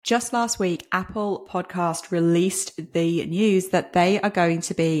Just last week, Apple Podcast released the news that they are going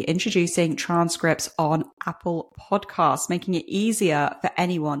to be introducing transcripts on Apple Podcasts, making it easier for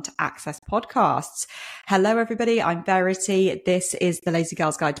anyone to access podcasts. Hello, everybody. I'm Verity. This is the Lazy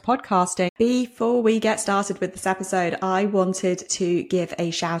Girl's Guide to Podcasting. Before we get started with this episode, I wanted to give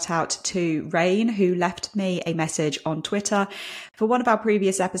a shout out to Rain, who left me a message on Twitter for one of our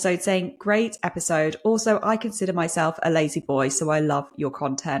previous episodes saying, great episode. Also, I consider myself a lazy boy, so I love your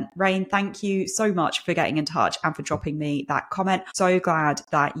content. Rain, thank you so much for getting in touch and for dropping me that comment. So glad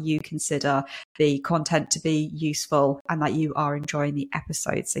that you consider the content to be useful and that you are enjoying the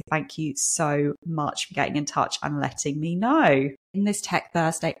episode. So thank you so much for getting in touch and letting me know. In this Tech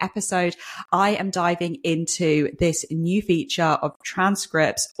Thursday episode, I am diving into this new feature of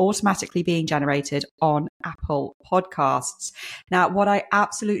transcripts automatically being generated on Apple Podcasts. Now, what I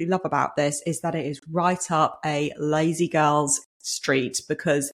absolutely love about this is that it is right up a lazy girl's street,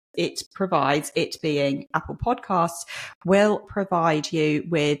 because it provides, it being Apple Podcasts, will provide you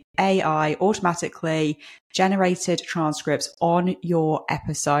with AI automatically generated transcripts on your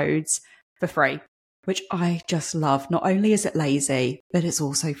episodes for free, which I just love. Not only is it lazy, but it's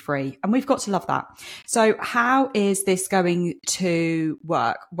also free. And we've got to love that. So how is this going to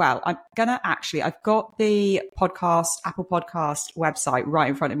work? Well, I've got the Apple Podcast website right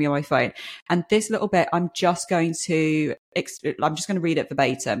in front of me on my phone. And this little bit, I'm just going to read it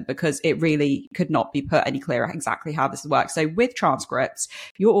verbatim because it really could not be put any clearer exactly how this works. So with transcripts,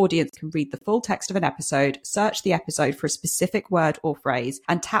 your audience can read the full text of an episode, search the episode for a specific word or phrase,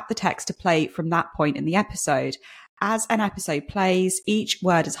 and tap the text to play from that point in the episode. As an episode plays, each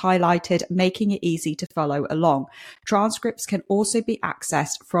word is highlighted, making it easy to follow along. Transcripts can also be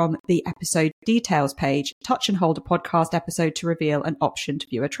accessed from the episode details page. Touch and hold a podcast episode to reveal an option to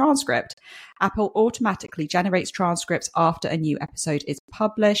view a transcript. Apple automatically generates transcripts after a new episode is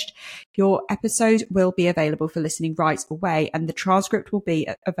published. Your episode will be available for listening right away, and the transcript will be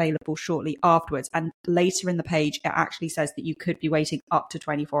available shortly afterwards. And later in the page, it actually says that you could be waiting up to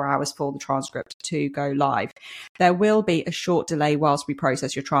 24 hours for the transcript to go live. There will be a short delay whilst we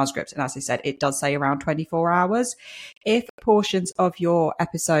process your transcript. And as I said, it does say around 24 hours. If portions of your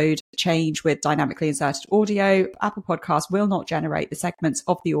episode change with dynamically inserted audio, Apple Podcasts will not generate the segments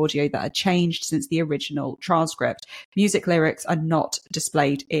of the audio that are changed since the original transcript. Music lyrics are not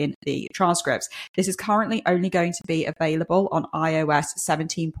displayed in the transcripts. This is currently only going to be available on iOS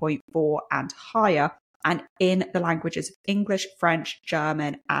 17.4 and higher, and in the languages of English, French,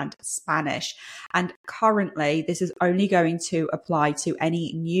 German, and Spanish. And currently, this is only going to apply to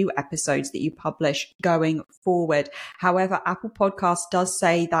any new episodes that you publish going forward. However, Apple Podcasts does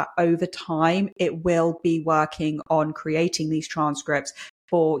say that over time, it will be working on creating these transcripts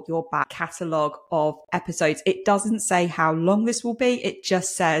for your back catalogue of episodes. It doesn't say how long this will be. It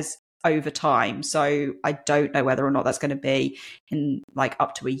just says over time. So I don't know whether or not that's going to be in like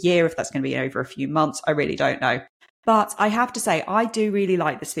up to a year, if that's going to be over a few months. I really don't know. But I have to say, I do really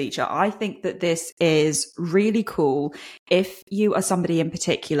like this feature. I think that this is really cool if you are somebody in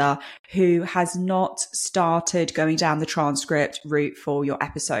particular who has not started going down the transcript route for your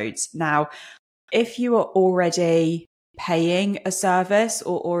episodes. Now, if you are already paying a service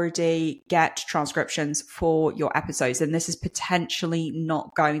or already get transcriptions for your episodes, then this is potentially not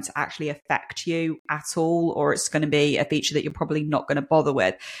going to actually affect you at all, or it's going to be a feature that you're probably not going to bother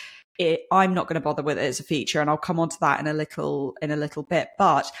with. I'm not going to bother with it as a feature, and I'll come on to that in a little bit.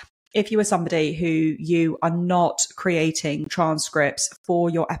 But if you are somebody who you are not creating transcripts for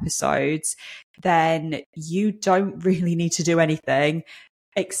your episodes, then you don't really need to do anything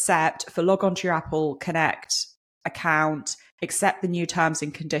except for log on to your Apple Connect account, accept the new terms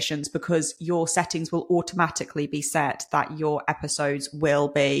and conditions, because your settings will automatically be set that your episodes will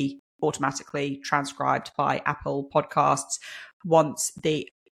be automatically transcribed by Apple Podcasts once the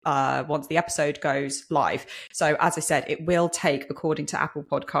episode goes live. So as I said, it will take, according to Apple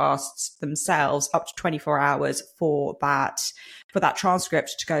Podcasts themselves, up to 24 hours for that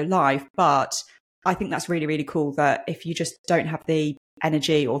transcript to go live. But I think that's really, really cool that if you just don't have the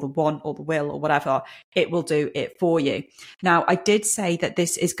energy or the want or the will or whatever, it will do it for you. Now, I did say that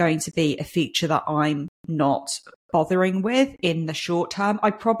this is going to be a feature that I'm not bothering with in the short term.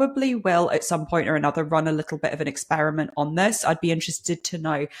 I probably will at some point or another run a little bit of an experiment on this. I'd be interested to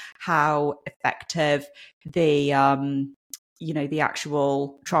know how effective the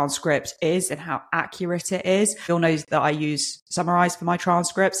actual transcript is and how accurate it is. You'll know that I use Summarize for my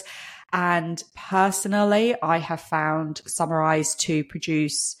transcripts. And personally, I have found Summarize to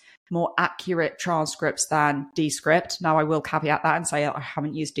produce more accurate transcripts than Descript. Now, I will caveat that and say I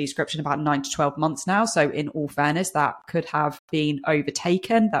haven't used Descript in about 9 to 12 months now. So in all fairness, that could have been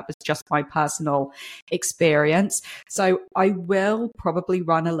overtaken. That was just my personal experience. So I will probably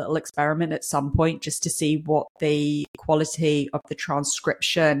run a little experiment at some point just to see what the quality of the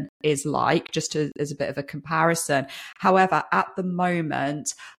transcription is like, just as a bit of a comparison. However, at the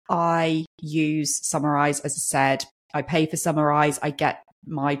moment, I use Summarize. As I said, I pay for Summarize. I get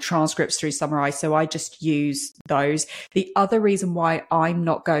my transcripts through Summarize, so I just use those. The other reason why I'm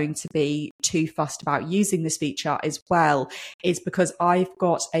not going to be too fussed about using this feature as well is because I've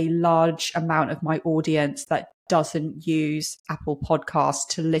got a large amount of my audience that doesn't use Apple Podcasts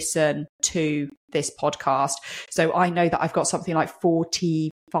to listen to this podcast. So I know that I've got something like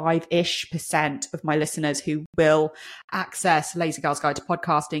 45-ish% of my listeners who will access Lazy Girl's Guide to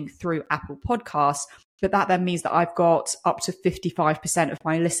Podcasting through Apple Podcasts. But that then means that I've got up to 55% of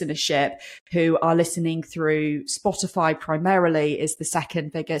my listenership who are listening through Spotify primarily is the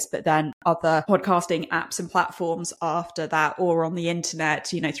second biggest, but then other podcasting apps and platforms after that, or on the internet,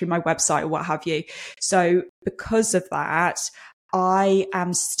 through my website or what have you. So because of that, I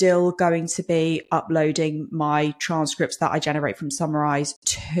am still going to be uploading my transcripts that I generate from Summarize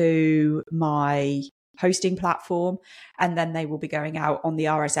to my hosting platform, and then they will be going out on the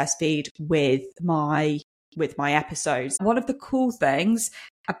RSS feed with my episodes. One of the cool things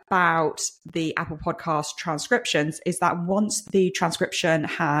about the Apple Podcast transcriptions is that once the transcription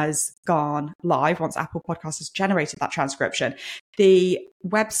has gone live, once Apple Podcast has generated that transcription, the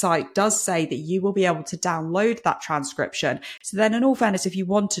website does say that you will be able to download that transcription. So then, in all fairness, if you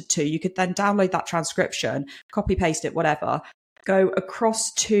wanted to, you could then download that transcription, copy paste it, whatever, go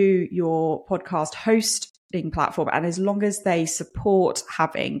across to your podcast hosting platform. And as long as they support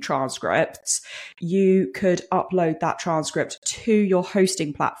having transcripts, you could upload that transcript to your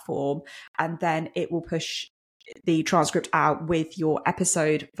hosting platform, and then it will push the transcript out with your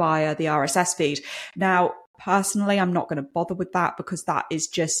episode via the RSS feed. Now, personally, I'm not going to bother with that because that is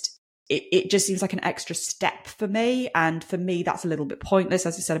just it just seems like an extra step for me. And for me, that's a little bit pointless.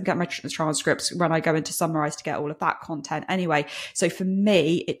 As I said, I'm getting my transcripts when I go into Summarize to get all of that content anyway. So for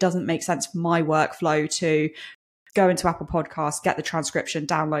me, it doesn't make sense for my workflow to go into Apple Podcasts, get the transcription,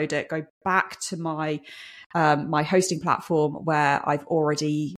 download it, go back to my my hosting platform where I've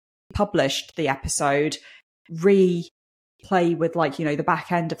already published the episode, replay with the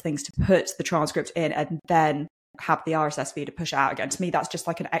back end of things to put the transcript in, and then have the RSS feed to push out again. To me, that's just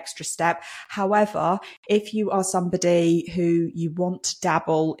like an extra step. However, if you are somebody who you want to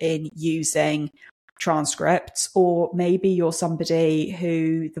dabble in using transcripts, or maybe you're somebody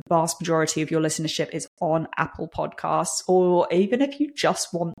who the vast majority of your listenership is on Apple Podcasts, or even if you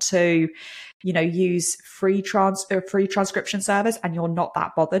just want to, use free transcription service and you're not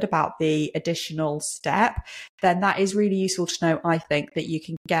that bothered about the additional step, then that is really useful to know. I think that you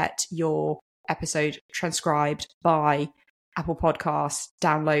can get your episode transcribed by Apple Podcasts,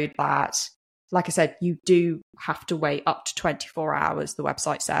 download that. Like I said, you do have to wait up to 24 hours, the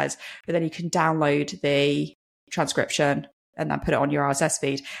website says, but then you can download the transcription and then put it on your RSS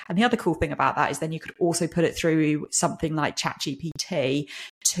feed. And the other cool thing about that is then you could also put it through something like ChatGPT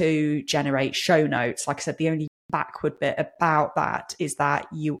to generate show notes. Like I said, the only backward bit about that is that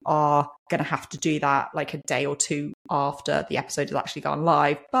you are going to have to do that like a day or two after the episode has actually gone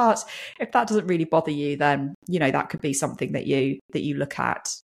live. But if that doesn't really bother you, then that could be something that you look at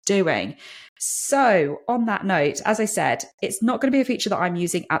doing. So on that note, as I said, it's not going to be a feature that I'm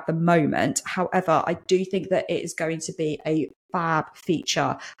using at the moment. However, I do think that it is going to be a fab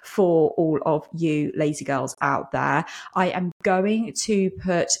feature for all of you lazy girls out there. I am going to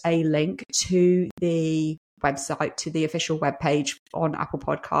put a link to the website, to the official webpage on Apple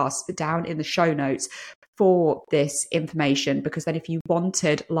Podcasts down in the show notes for this information, because then if you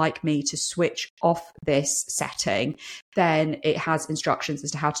wanted, like me, to switch off this setting, then it has instructions as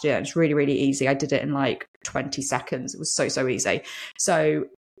to how to do it. It's really, really easy. I did it in like 20 seconds. It was so easy. So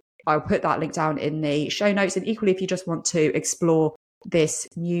I'll put that link down in the show notes. And equally, if you just want to explore this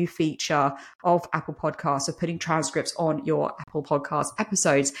new feature of Apple Podcasts, of putting transcripts on your Apple Podcast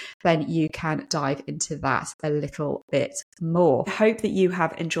episodes, then you can dive into that a little bit more. I hope that you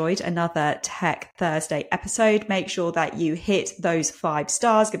have enjoyed another Tech Thursday episode. Make sure that you hit those 5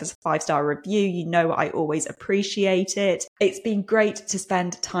 stars, give us a 5-star review. You know I always appreciate it. It's been great to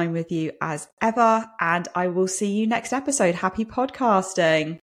spend time with you as ever, and I will see you next episode. Happy podcasting.